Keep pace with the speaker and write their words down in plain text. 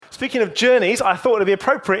speaking of journeys, I thought it would be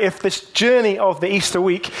appropriate if this journey of the Easter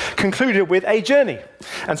week concluded with a journey.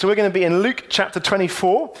 And so we're going to be in Luke chapter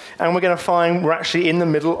 24, and we're going to find we're actually in the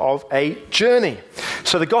middle of a journey.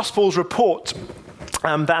 So the Gospels report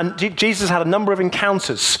that Jesus had a number of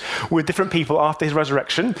encounters with different people after his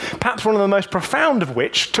resurrection, perhaps one of the most profound of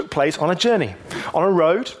which took place on a journey, on a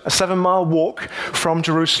road, a 7-mile walk from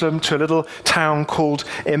Jerusalem to a little town called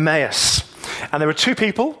Emmaus. And there were 2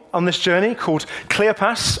 people on this journey called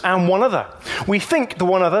Cleopas and one other. We think the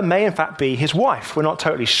one other may in fact be his wife. We're not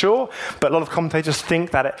totally sure, but a lot of commentators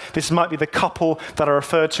think that this might be the couple that are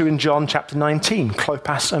referred to in John chapter 19,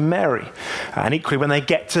 Cleopas and Mary. And equally, when they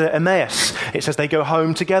get to Emmaus, it says they go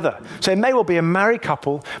home together. So it may well be a married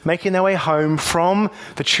couple making their way home from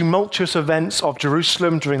the tumultuous events of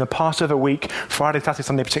Jerusalem during the Passover week, Friday, Saturday,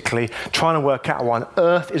 Sunday particularly, trying to work out what on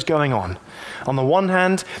earth is going on. On the one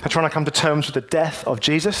hand, they're trying to come to terms with the death of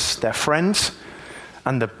Jesus, their friend,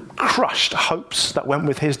 and the crushed hopes that went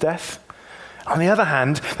with his death. On the other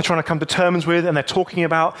hand, they're trying to come to terms with, and they're talking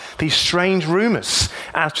about these strange rumors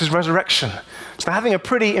as to his resurrection. So they're having a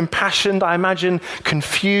pretty impassioned, I imagine,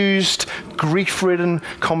 confused, grief-ridden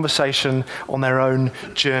conversation on their own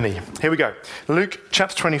journey. Here we go. Luke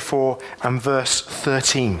chapter 24 and verse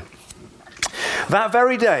 13. That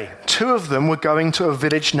very day, 2 of them were going to a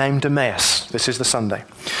village named Emmaus. This is the Sunday,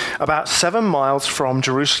 about 7 miles from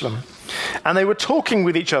Jerusalem. And they were talking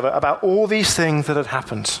with each other about all these things that had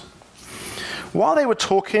happened. While they were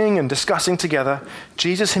talking and discussing together,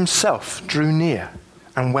 Jesus himself drew near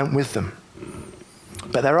and went with them.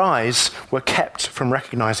 But their eyes were kept from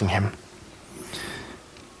recognizing him.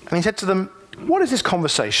 And he said to them, "What is this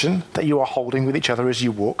conversation that you are holding with each other as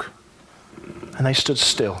you walk?" And they stood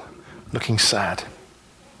still, looking sad.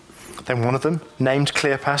 Then one of them, named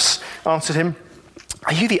Cleopas, answered him,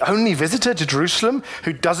 "Are you the only visitor to Jerusalem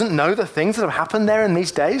who doesn't know the things that have happened there in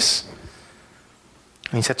these days?"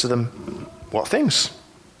 And he said to them, "What things?"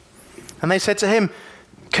 And they said to him,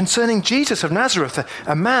 "Concerning Jesus of Nazareth,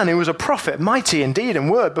 a man who was a prophet, mighty in deed and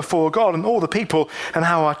word before God and all the people, and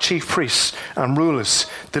how our chief priests and rulers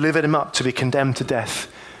delivered him up to be condemned to death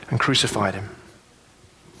and crucified him.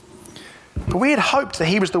 But we had hoped that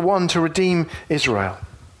he was the one to redeem Israel.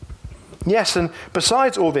 Yes, and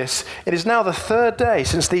besides all this, it is now the 3rd day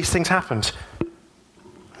since these things happened.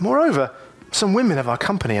 Moreover, some women of our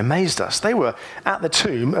company amazed us. They were at the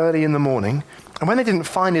tomb early in the morning, and when they didn't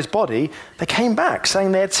find his body, they came back,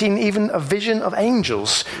 saying they had seen even a vision of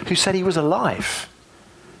angels who said he was alive.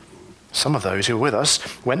 Some of those who were with us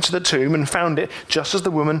went to the tomb and found it just as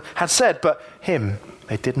the woman had said, but him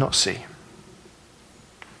they did not see."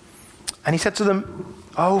 And he said to them,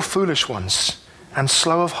 "O foolish ones, and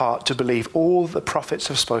slow of heart to believe all the prophets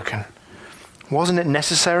have spoken. Wasn't it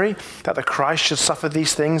necessary that the Christ should suffer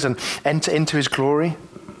these things and enter into his glory?"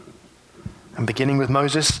 And beginning with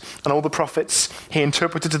Moses and all the prophets, he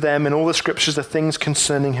interpreted to them in all the scriptures the things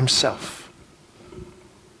concerning himself.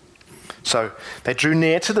 So they drew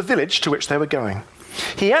near to the village to which they were going.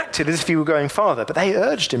 He acted as if he were going farther, but they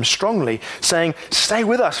urged him strongly, saying, "Stay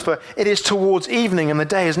with us, for it is towards evening and the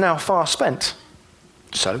day is now far spent."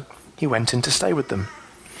 So he went in to stay with them.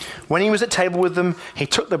 When he was at table with them, he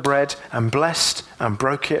took the bread and blessed and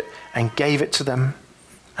broke it and gave it to them.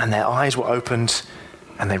 And their eyes were opened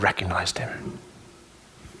and they recognized him.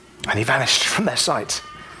 And he vanished from their sight.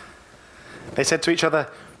 They said to each other,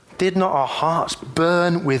 "Did not our hearts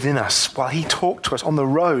burn within us while he talked to us on the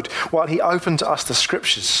road, while he opened to us the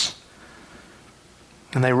scriptures?"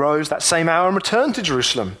 And they rose that same hour and returned to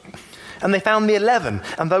Jerusalem. And they found the 11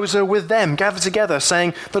 and those who were with them gathered together,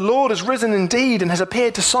 saying, "The Lord has risen indeed and has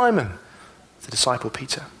appeared to Simon," the disciple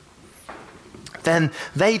Peter. Then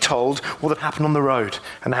they told what had happened on the road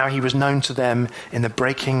and how he was known to them in the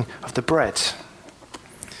breaking of the bread.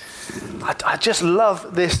 I just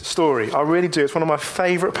love this story. I really do. It's one of my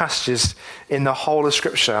favorite passages in the whole of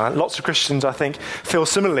Scripture. And lots of Christians, I think, feel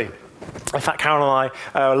similarly. In fact, Carol and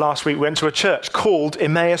I last week went to a church called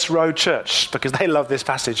Emmaus Road Church because they love this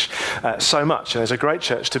passage so much. And it's a great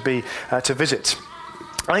church to visit.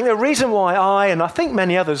 I think the reason why I, and I think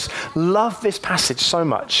many others, love this passage so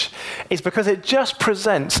much is because it just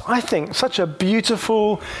presents, I think, such a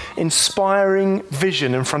beautiful, inspiring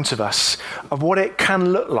vision in front of us of what it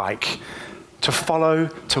can look like to follow,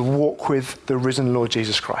 to walk with the risen Lord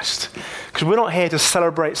Jesus Christ. Because we're not here to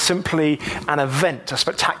celebrate simply an event, a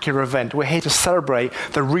spectacular event. We're here to celebrate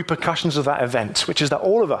the repercussions of that event, which is that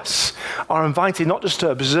all of us are invited not just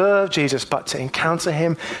to observe Jesus, but to encounter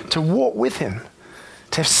him, to walk with him.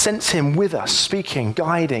 to sense him with us, speaking,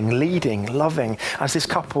 guiding, leading, loving, as this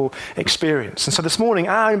couple experience. And so this morning,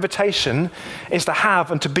 our invitation is to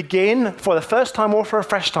have and to begin, for the first time or for a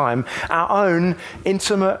fresh time, our own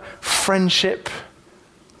intimate friendship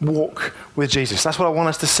walk with Jesus. That's what I want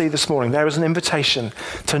us to see this morning. There is an invitation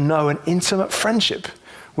to know an intimate friendship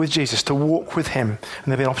with Jesus, to walk with him. And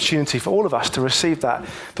there'll be an opportunity for all of us to receive that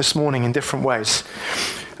this morning in different ways.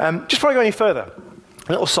 Just before I go any further,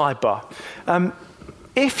 a little sidebar.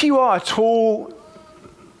 If you are at all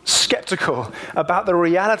skeptical about the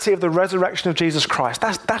reality of the resurrection of Jesus Christ,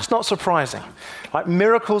 that's not surprising. Like,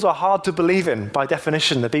 miracles are hard to believe in by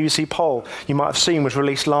definition. The BBC poll you might have seen was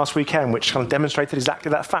released last weekend, which kind of demonstrated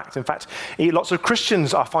exactly that fact. In fact, lots of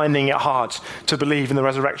Christians are finding it hard to believe in the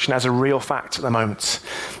resurrection as a real fact at the moment.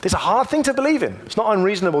 It's a hard thing to believe in. It's not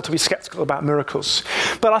unreasonable to be skeptical about miracles.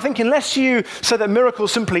 But I think unless you say that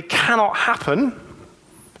miracles simply cannot happen,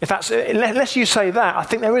 unless you say that, I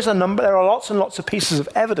think there are lots and lots of pieces of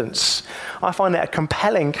evidence. I find it a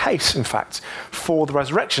compelling case, in fact, for the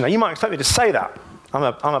resurrection. Now, you might expect me to say that. I'm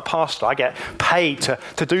a pastor. I get paid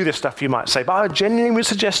to do this stuff, you might say. But I genuinely would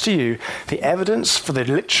suggest to you the evidence for the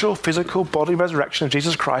literal, physical, bodily resurrection of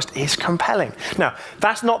Jesus Christ is compelling. Now,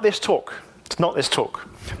 that's not this talk. It's not this talk.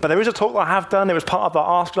 But there is a talk that I have done. It was part of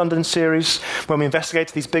our Ask London series when we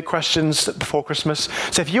investigated these big questions before Christmas.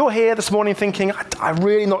 So if you're here this morning thinking, I'm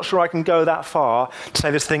really not sure I can go that far to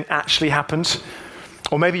say this thing actually happened,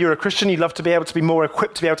 or maybe you're a Christian, you'd love to be able to be more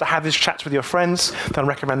equipped to be able to have these chats with your friends, then I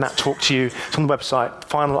recommend that talk to you. It's on the website,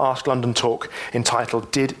 final Ask London talk,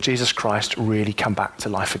 entitled, Did Jesus Christ Really Come Back to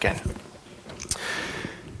Life Again?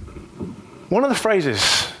 One of the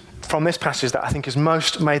phrases from this passage that I think has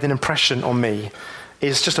most made an impression on me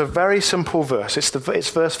is just a very simple verse. It's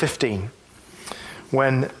verse 15,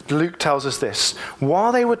 when Luke tells us this.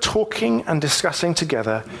 While they were talking and discussing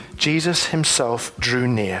together, Jesus himself drew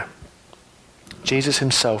near. Jesus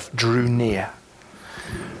himself drew near.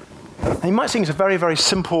 And you might think it's a very, very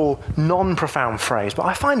simple, non-profound phrase, but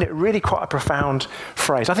I find it really quite a profound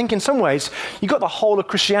phrase. I think in some ways, you've got the whole of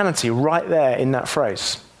Christianity right there in that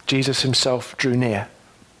phrase. Jesus himself drew near.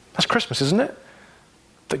 That's Christmas, isn't it?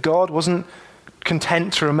 That God wasn't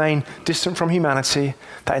content to remain distant from humanity,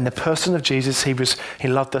 that in the person of Jesus, he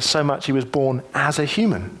loved us so much, he was born as a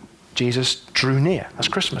human. Jesus drew near. That's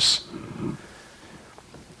Christmas.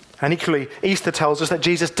 And equally, Easter tells us that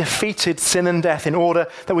Jesus defeated sin and death in order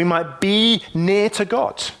that we might be near to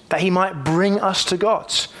God, that he might bring us to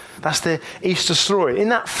God. That's the Easter story. In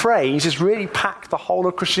that phrase is really packed the whole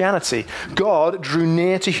of Christianity. God drew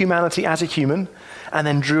near to humanity as a human, and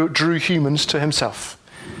then drew humans to himself.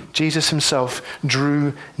 Jesus himself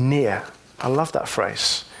drew near. I love that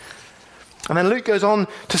phrase. And then Luke goes on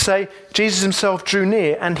to say, Jesus himself drew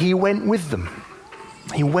near and he went with them.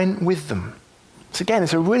 He went with them. So again,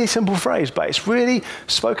 it's a really simple phrase, but it's really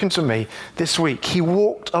spoken to me this week. He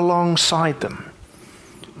walked alongside them.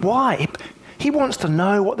 Why? He wants to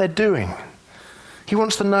know what they're doing. He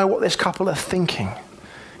wants to know what this couple are thinking.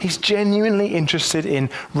 He's genuinely interested in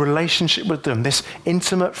relationship with them, this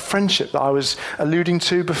intimate friendship that I was alluding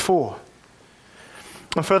to before.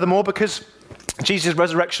 And furthermore, because Jesus'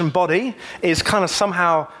 resurrection body is kind of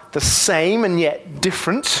somehow the same and yet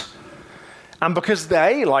different, and because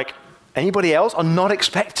they, like anybody else, are not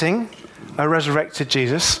expecting a resurrected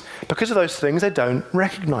Jesus, because of those things, they don't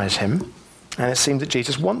recognize him. And it seems that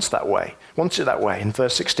Jesus wants it that way. In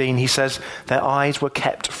verse 16, he says their eyes were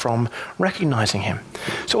kept from recognizing him.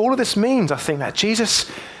 So all of this means, I think, that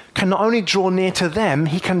Jesus can not only draw near to them,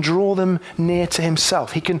 he can draw them near to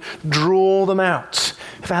himself. He can draw them out.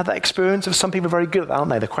 Have you had that experience of some people are very good at that,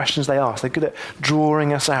 aren't they? The questions they ask, they're good at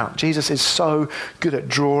drawing us out. Jesus is so good at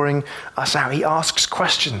drawing us out. He asks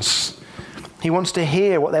questions. He wants to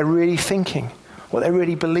hear what they're really thinking, what they're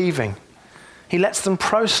really believing. He lets them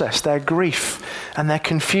process their grief and their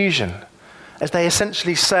confusion as they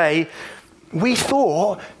essentially say, we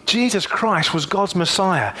thought Jesus Christ was God's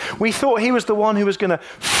Messiah. We thought he was the one who was going to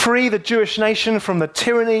free the Jewish nation from the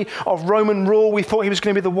tyranny of Roman rule. We thought he was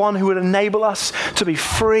going to be the one who would enable us to be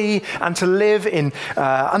free and to live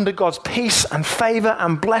under God's peace and favor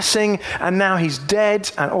and blessing. And now he's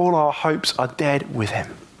dead and all our hopes are dead with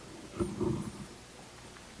him.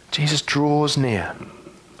 Jesus draws near.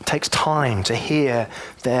 It takes time to hear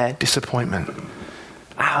their disappointment,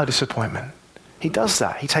 our disappointment. He does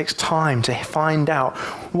that. He takes time to find out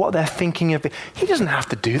what they're thinking of. He doesn't have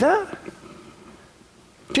to do that.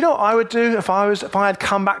 Do you know what I would do if I had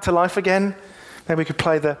come back to life again? Maybe we could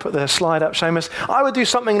put the slide up, Seamus. I would do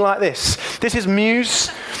something like this. This is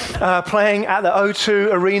Muse playing at the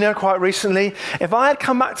O2 Arena quite recently. If I had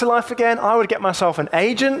come back to life again, I would get myself an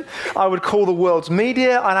agent. I would call the world's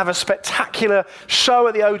media. I'd have a spectacular show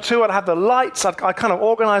at the O2. I'd have the lights. I'd kind of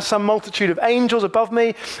organize some multitude of angels above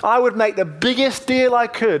me. I would make the biggest deal I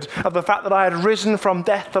could of the fact that I had risen from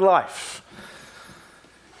death to life.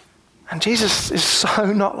 And Jesus is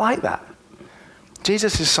so not like that.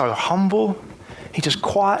 Jesus is so humble. He just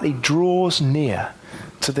quietly draws near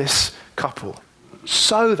to this couple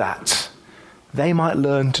so that they might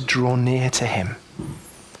learn to draw near to him.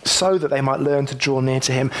 So that they might learn to draw near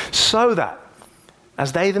to him. So that,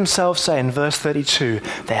 as they themselves say in verse 32,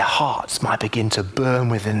 their hearts might begin to burn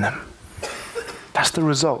within them. That's the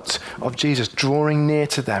result of Jesus drawing near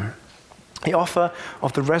to them. The offer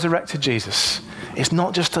of the resurrected Jesus is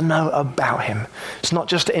not just to know about him. It's not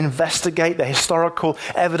just to investigate the historical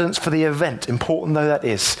evidence for the event, important though that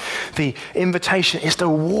is. The invitation is to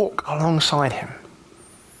walk alongside him.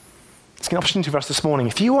 It's an opportunity for us this morning.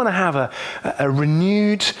 If you want to have a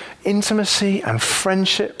renewed intimacy and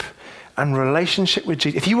friendship and relationship with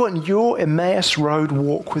Jesus, if you want your Emmaus Road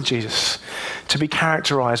walk with Jesus to be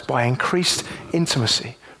characterized by increased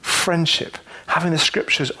intimacy, friendship, having the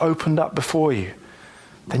scriptures opened up before you,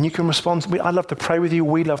 then you can respond. I'd love to pray with you.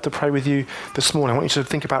 We'd love to pray with you this morning. I want you to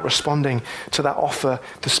think about responding to that offer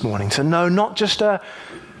this morning. To know not just the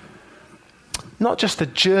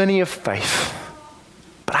journey of faith,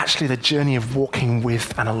 but actually the journey of walking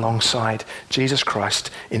with and alongside Jesus Christ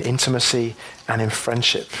in intimacy and in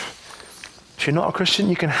friendship. If you're not a Christian,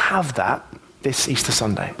 you can have that this Easter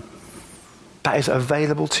Sunday. That is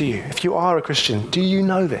available to you. If you are a Christian, do you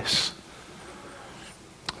know this?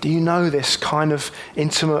 Do you know this kind of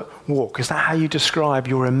intimate walk? Is that how you describe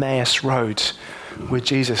your Emmaus Road with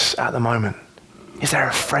Jesus at the moment? Is there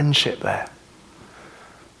a friendship there?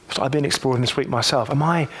 So I've been exploring this week myself. Am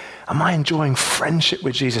I enjoying friendship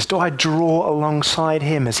with Jesus? Do I draw alongside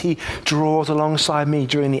him as he draws alongside me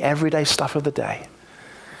during the everyday stuff of the day?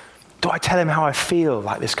 Do I tell him how I feel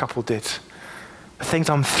like this couple did? The things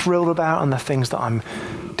I'm thrilled about and the things that I'm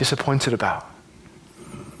disappointed about?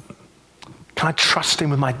 Can I trust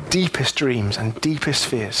him with my deepest dreams and deepest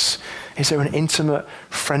fears? Is there an intimate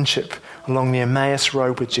friendship along the Emmaus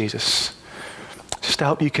Road with Jesus? Just to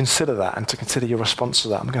help you consider that and to consider your response to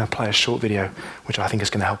that, I'm going to play a short video which I think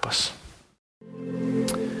is going to help us.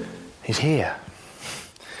 He's here.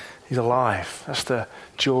 He's alive. That's the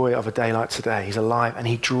joy of a day like today. He's alive and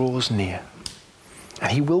he draws near.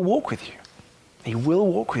 And he will walk with you. He will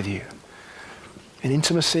walk with you in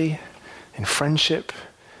intimacy, in friendship,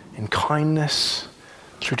 in kindness,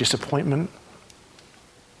 through disappointment.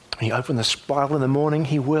 When you open the Bible in the morning,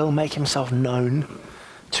 he will make himself known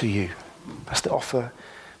to you. That's the offer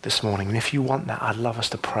this morning. And if you want that, I'd love us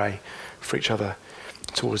to pray for each other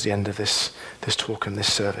towards the end of this talk and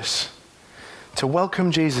this service. To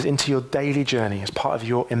welcome Jesus into your daily journey as part of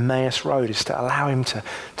your Emmaus Road is to allow him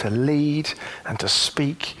to lead and to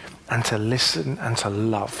speak and to listen and to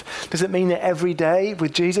love. Does it mean that every day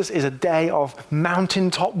with Jesus is a day of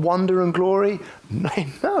mountaintop wonder and glory?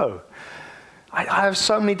 No. I have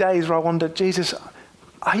so many days where I wonder, Jesus,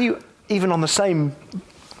 are you even on the same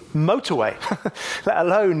motorway, let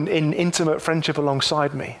alone in intimate friendship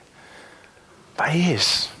alongside me? But he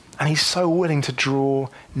is, and he's so willing to draw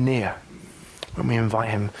near when we invite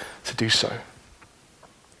him to do so.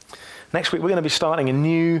 Next week, we're going to be starting a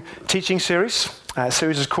new teaching series. The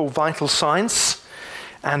series is called Vital Signs.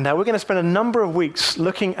 And we're going to spend a number of weeks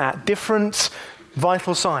looking at different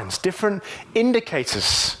vital signs, different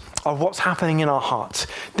indicators of what's happening in our heart,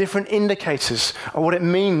 different indicators of what it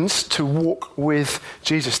means to walk with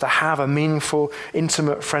Jesus, to have a meaningful,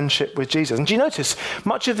 intimate friendship with Jesus. And do you notice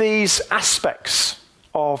much of these aspects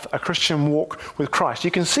of a Christian walk with Christ?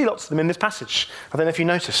 You can see lots of them in this passage. I don't know if you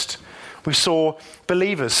noticed. We saw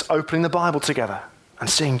believers opening the Bible together and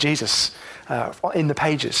seeing Jesus in the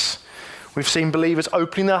pages. We've seen believers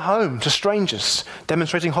opening their home to strangers,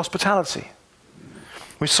 demonstrating hospitality.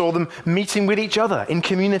 We saw them meeting with each other in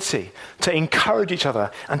community to encourage each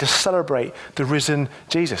other and to celebrate the risen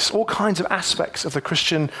Jesus. All kinds of aspects of the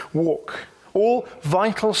Christian walk. All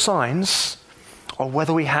vital signs of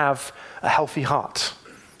whether we have a healthy heart.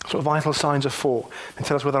 That's what vital signs are for. They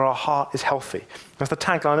tell us whether our heart is healthy. That's the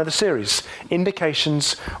tagline of the series,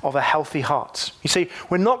 Indications of a Healthy Heart. You see,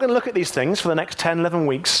 we're not going to look at these things for the next 10, 11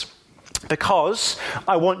 weeks because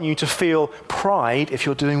I want you to feel pride if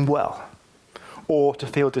you're doing well, or to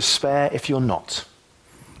feel despair if you're not,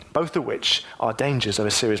 both of which are dangers of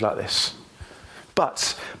a series like this.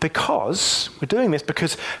 But because we're doing this,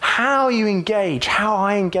 because how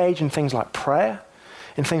I engage in things like prayer,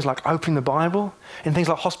 in things like opening the Bible, in things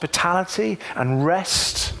like hospitality and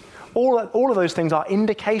rest, all of those things are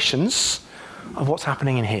indications of what's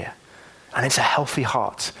happening in here. And it's a healthy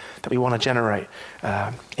heart that we want to generate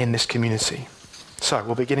in this community. So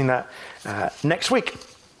we'll be beginning that next week.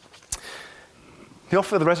 The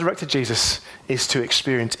offer of the resurrected Jesus is to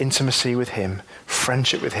experience intimacy with him,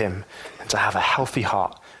 friendship with him, and to have a healthy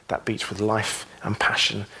heart that beats with life and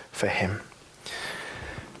passion for him.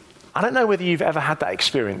 I don't know whether you've ever had that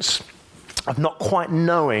experience of not quite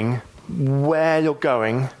knowing where you're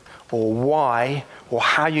going or why or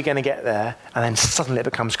how you're going to get there, and then suddenly it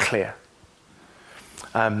becomes clear.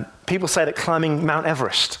 People say that climbing Mount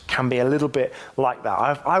Everest can be a little bit like that.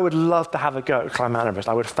 I would love to have a go at climbing Mount Everest.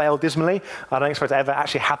 I would fail dismally. I don't expect to ever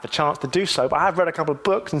actually have the chance to do so, but I've read a couple of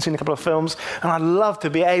books and seen a couple of films, and I'd love to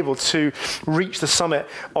be able to reach the summit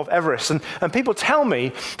of Everest. And people tell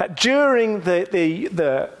me that during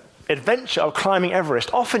the adventure of climbing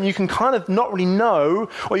Everest, often you can kind of not really know,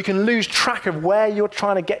 or you can lose track of where you're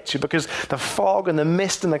trying to get to because the fog and the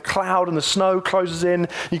mist and the cloud and the snow closes in.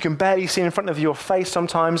 You can barely see in front of your face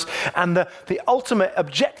sometimes. And the ultimate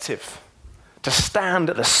objective, to stand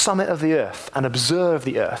at the summit of the earth and observe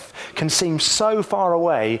the earth, can seem so far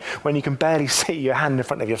away when you can barely see your hand in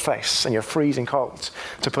front of your face and you're freezing cold,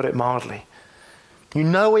 to put it mildly. You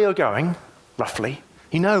know where you're going, roughly.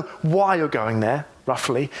 You know why you're going there,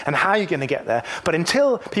 roughly, and how you're going to get there. But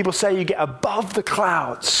until people say you get above the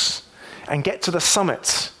clouds and get to the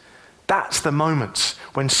summit, that's the moment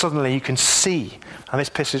when suddenly you can see. And this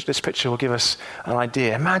picture will give us an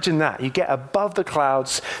idea. Imagine that. You get above the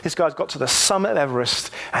clouds. This guy's got to the summit of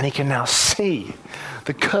Everest, and he can now see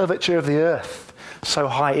the curvature of the earth. So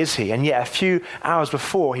high is he. And yet a few hours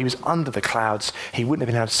before he was under the clouds, he wouldn't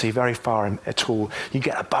have been able to see very far at all. You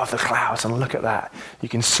get above the clouds and look at that. You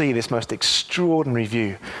can see this most extraordinary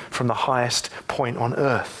view from the highest point on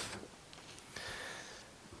earth.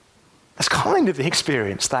 That's kind of the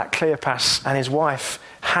experience that Cleopas and his wife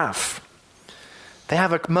have. They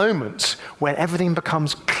have a moment when everything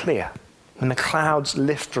becomes clear, when the clouds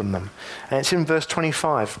lift from them. And it's in verse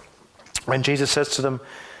 25 when Jesus says to them,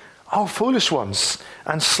 "Oh, foolish ones,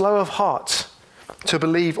 and slow of heart to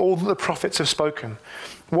believe all that the prophets have spoken.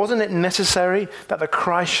 Wasn't it necessary that the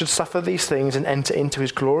Christ should suffer these things and enter into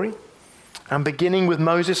his glory?" And beginning with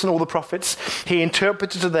Moses and all the prophets, he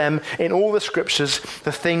interpreted to them in all the scriptures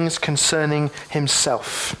the things concerning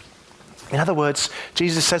himself. In other words,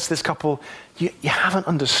 Jesus says to this couple, you haven't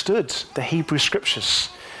understood the Hebrew scriptures.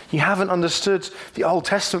 You haven't understood the Old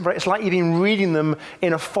Testament. It's like you've been reading them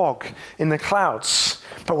in a fog, in the clouds.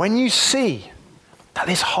 But when you see that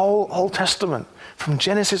this whole Old Testament, from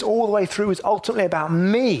Genesis all the way through, is ultimately about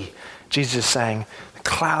me, Jesus is saying, the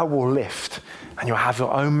cloud will lift and you'll have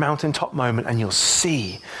your own mountaintop moment and you'll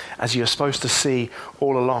see as you're supposed to see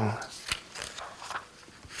all along.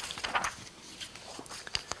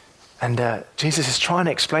 And Jesus is trying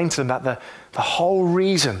to explain to them that the whole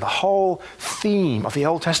reason, the whole theme of the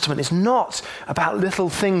Old Testament is not about little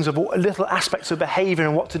things, little aspects of behavior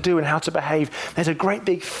and what to do and how to behave. There's a great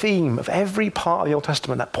big theme of every part of the Old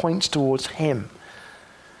Testament that points towards him.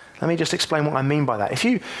 Let me just explain what I mean by that. If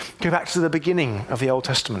you go back to the beginning of the Old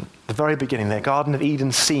Testament, the very beginning, the Garden of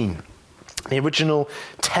Eden scene, the original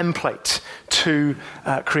template to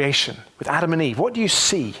creation with Adam and Eve, what do you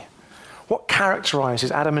see? What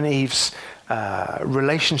characterizes Adam and Eve's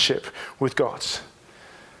relationship with God?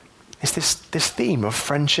 It's this theme of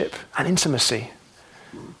friendship and intimacy.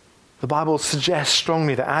 The Bible suggests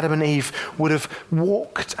strongly that Adam and Eve would have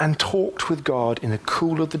walked and talked with God in the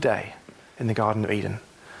cool of the day in the Garden of Eden.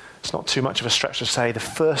 It's not too much of a stretch to say the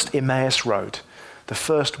first Emmaus road, the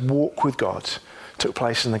first walk with God, took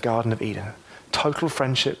place in the Garden of Eden. Total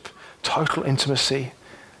friendship, total intimacy,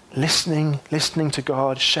 listening to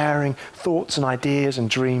God, sharing thoughts and ideas and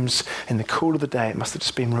dreams in the cool of the day. It must have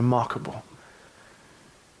just been remarkable.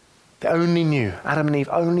 Adam and Eve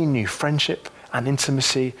only knew friendship and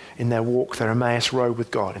intimacy in their walk, their Emmaus road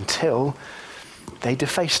with God, until they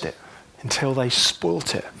defaced it, until they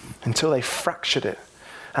spoilt it, until they fractured it.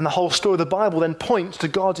 And the whole story of the Bible then points to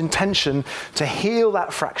God's intention to heal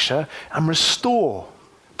that fracture and restore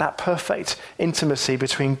that perfect intimacy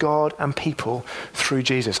between God and people through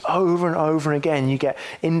Jesus. Over and over again, you get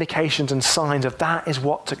indications and signs of that is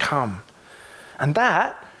what to come. And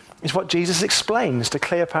that is what Jesus explains to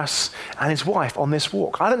Cleopas and his wife on this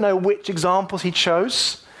walk. I don't know which examples he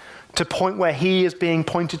chose to point where he is being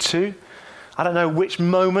pointed to, I don't know which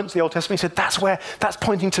moments the Old Testament said, that's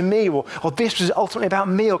pointing to me, or this was ultimately about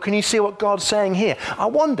me, or can you see what God's saying here? I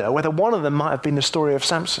wonder whether one of them might have been the story of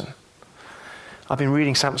Samson. I've been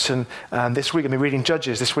reading Samson this week. I've been reading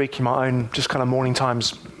Judges this week in my own just kind of morning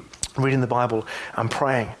times, reading the Bible and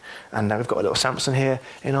praying. And we've got a little Samson here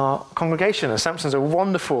in our congregation. And Samson's a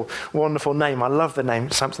wonderful, wonderful name. I love the name.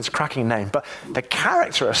 Samson's a cracking name. But the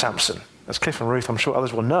character of Samson, as Cliff and Ruth, I'm sure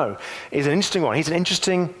others will know, is an interesting one. He's an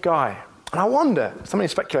interesting guy. And I wonder,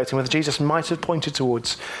 somebody's speculating whether Jesus might have pointed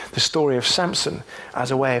towards the story of Samson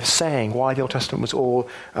as a way of saying why the Old Testament was all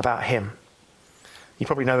about him. You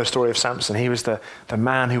probably know the story of Samson. He was the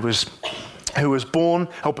man who was born,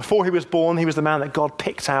 or before he was born, he was the man that God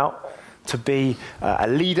picked out to be a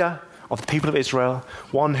leader of the people of Israel,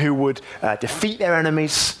 one who would defeat their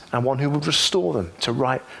enemies and one who would restore them to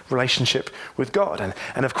right relationship with God.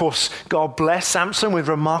 And of course, God blessed Samson with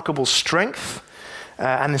remarkable strength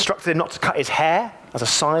and instructed him not to cut his hair as a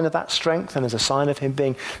sign of that strength and as a sign of him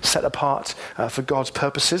being set apart for God's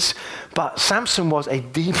purposes. But Samson was a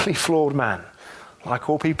deeply flawed man.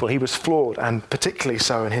 Like all people, he was flawed, and particularly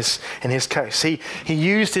so in his case. He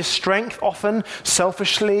used his strength often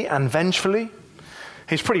selfishly and vengefully.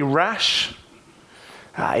 He's pretty rash.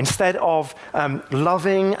 Instead of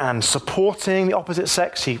loving and supporting the opposite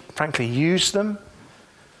sex, he frankly used them.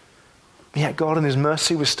 Yet God in his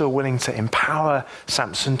mercy was still willing to empower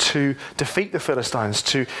Samson to defeat the Philistines,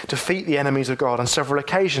 to defeat the enemies of God on several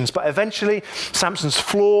occasions. But eventually, Samson's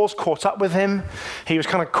flaws caught up with him. He was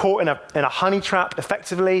kind of caught in a honey trap,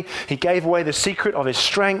 effectively. He gave away the secret of his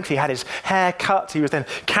strength. He had his hair cut. He was then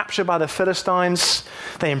captured by the Philistines.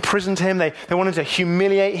 They imprisoned him. They wanted to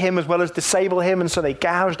humiliate him as well as disable him, and so they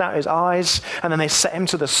gouged out his eyes, and then they set him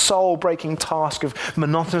to the soul-breaking task of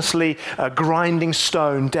monotonously grinding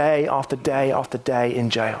stone day after day after day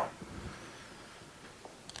in jail.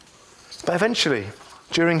 But eventually,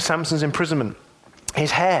 during Samson's imprisonment,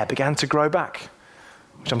 his hair began to grow back,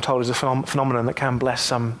 which I'm told is a phenomenon that can bless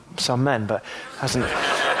some men, but hasn't,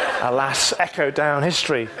 alas, echoed down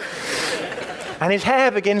history. And his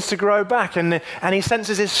hair begins to grow back, and he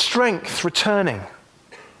senses his strength returning.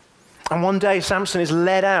 And one day, Samson is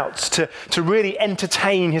led out to really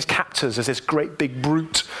entertain his captors as this great big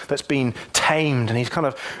brute that's been tamed. And he's kind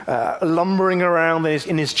of lumbering around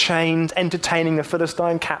in his chains, entertaining the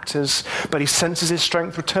Philistine captors. But he senses his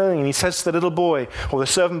strength returning. And he says to the little boy, or the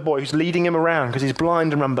servant boy who's leading him around, because he's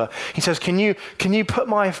blind, remember, he says, can you put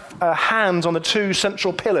my hands on the two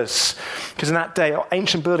central pillars? Because in that day,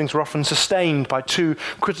 ancient buildings were often sustained by two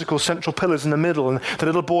critical central pillars in the middle. And the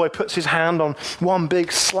little boy puts his hand on one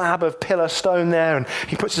big slab of pillar stone there, and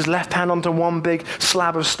he puts his left hand onto one big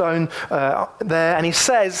slab of stone there, and he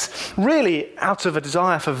says, really out of a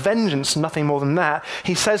desire for vengeance, nothing more than that,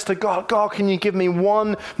 he says to God, can you give me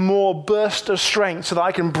one more burst of strength so that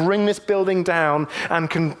I can bring this building down and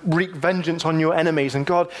can wreak vengeance on your enemies? And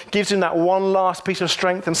God gives him that one last piece of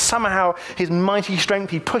strength, and somehow his mighty strength,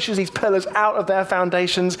 he pushes these pillars out of their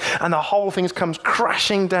foundations, and the whole thing comes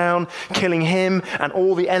crashing down, killing him and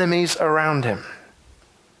all the enemies around him.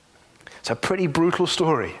 It's a pretty brutal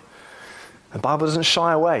story. The Bible doesn't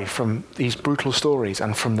shy away from these brutal stories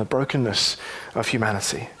and from the brokenness of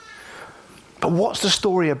humanity. But what's the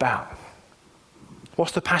story about?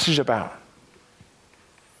 What's the passage about?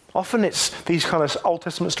 Often it's these kind of Old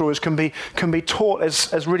Testament stories can be taught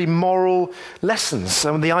as really moral lessons.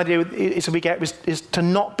 And the idea is to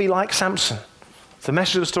not be like Samson. The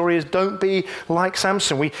message of the story is don't be like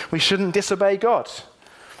Samson. We shouldn't disobey God.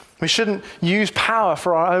 We shouldn't use power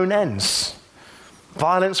for our own ends.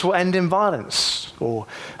 Violence will end in violence. Or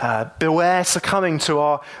beware succumbing to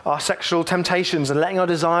our sexual temptations and letting our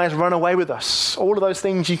desires run away with us. All of those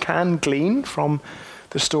things you can glean from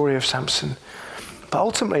the story of Samson. But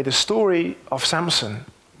ultimately, the story of Samson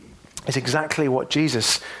is exactly what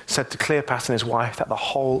Jesus said to Cleopas and his wife that the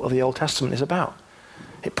whole of the Old Testament is about.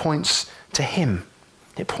 It points to him.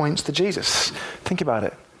 It points to Jesus. Think about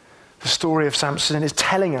it. The story of Samson is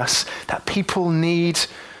telling us that people need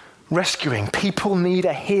rescuing. People need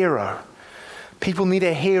a hero. People need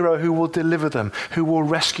a hero who will deliver them, who will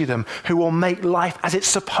rescue them, who will make life as it's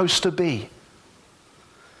supposed to be.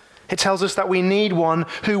 It tells us that we need one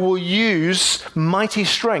who will use mighty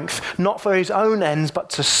strength, not for his own ends, but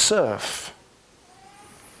to serve.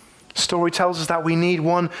 Story tells us that we need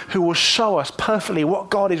one who will show us perfectly what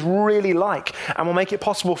God is really like and will make it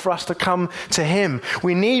possible for us to come to him.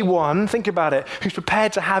 We need one, think about it, who's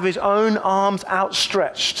prepared to have his own arms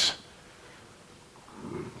outstretched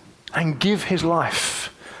and give his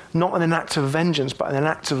life, not in an act of vengeance, but in an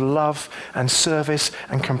act of love and service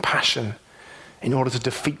and compassion in order to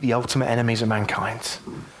defeat the ultimate enemies of mankind.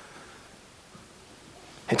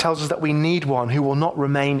 It tells us that we need one who will not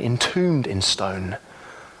remain entombed in stone,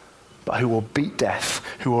 but who will beat death,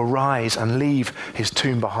 who will rise and leave his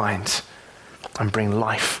tomb behind and bring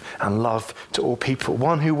life and love to all people.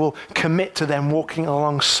 One who will commit to them walking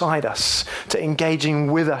alongside us, to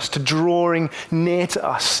engaging with us, to drawing near to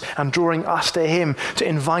us and drawing us to him, to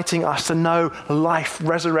inviting us to know life,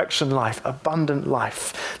 resurrection life, abundant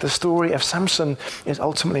life. The story of Samson is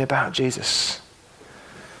ultimately about Jesus.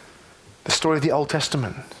 The story of the Old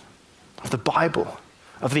Testament, of the Bible,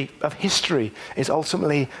 of history is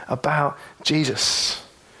ultimately about Jesus.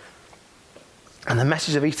 And the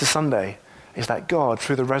message of Easter Sunday is that God,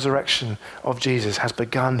 through the resurrection of Jesus, has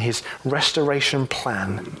begun his restoration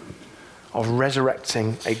plan of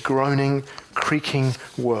resurrecting a groaning, creaking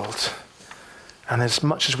world. And as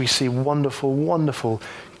much as we see wonderful, wonderful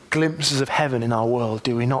glimpses of heaven in our world,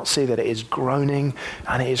 do we not see that it is groaning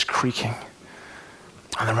and it is creaking?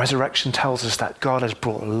 And the resurrection tells us that God has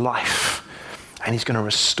brought life, and he's going to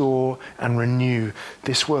restore and renew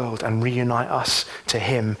this world and reunite us to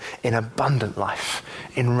him in abundant life,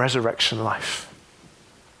 in resurrection life.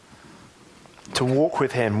 To walk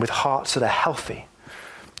with him with hearts that are healthy,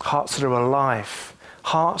 hearts that are alive,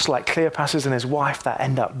 hearts like Cleopas and his wife that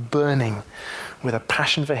end up burning with a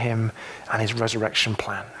passion for him and his resurrection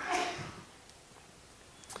plan.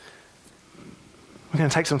 We're going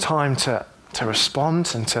to take some time to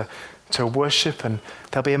respond and to worship, and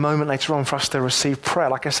there'll be a moment later on for us to receive prayer.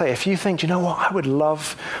 Like I say, if you think, you know what, I would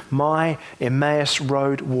love my Emmaus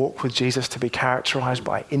Road walk with Jesus to be characterized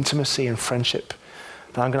by intimacy and friendship,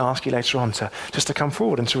 then I'm going to ask you later on to come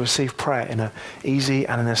forward and to receive prayer in an easy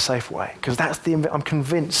and in a safe way. Because I'm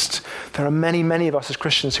convinced there are many, many of us as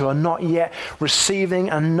Christians who are not yet receiving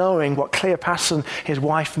and knowing what Cleopas and his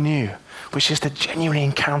wife knew, which is to genuinely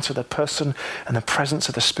encounter the person and the presence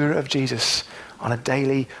of the Spirit of Jesus on a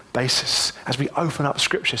daily basis as we open up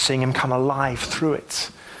Scripture, seeing him come alive through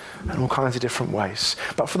it in all kinds of different ways.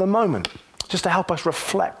 But for the moment, just to help us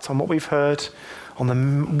reflect on what we've heard, on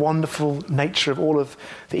the wonderful nature of all of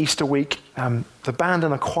the Easter week, the band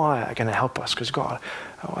and the choir are going to help us, because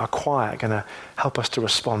our choir are going to help us to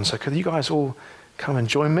respond. So could you guys all come and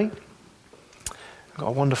join me? I've got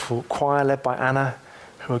a wonderful choir led by Anna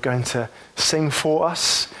who are going to sing for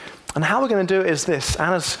us. And how we're going to do it is this.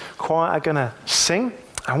 Anna's choir are going to sing,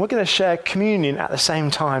 and we're going to share communion at the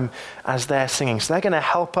same time as they're singing. So they're going to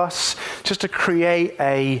help us just to create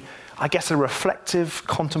a reflective,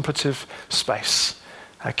 contemplative space.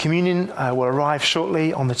 Communion will arrive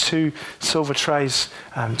shortly on the 2 silver trays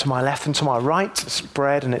to my left and to my right. It's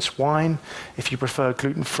bread and it's wine. If you prefer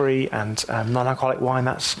gluten-free and non-alcoholic wine,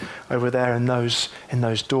 that's over there in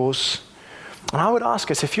those doors. And I would ask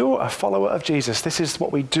us, if you're a follower of Jesus, this is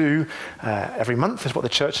what we do every month. It's what the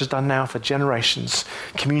church has done now for generations.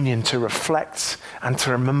 Communion, to reflect and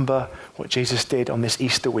to remember what Jesus did on this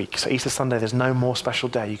Easter week. So Easter Sunday, there's no more special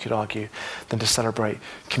day, you could argue, than to celebrate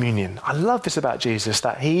communion. I love this about Jesus,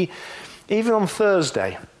 that he, even on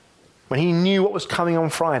Thursday, when he knew what was coming on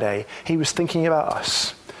Friday, he was thinking about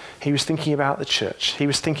us. He was thinking about the church. He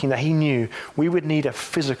was thinking that he knew we would need a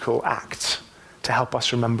physical act to help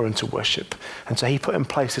us remember and to worship. And so he put in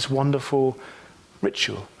place this wonderful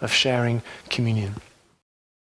ritual of sharing communion.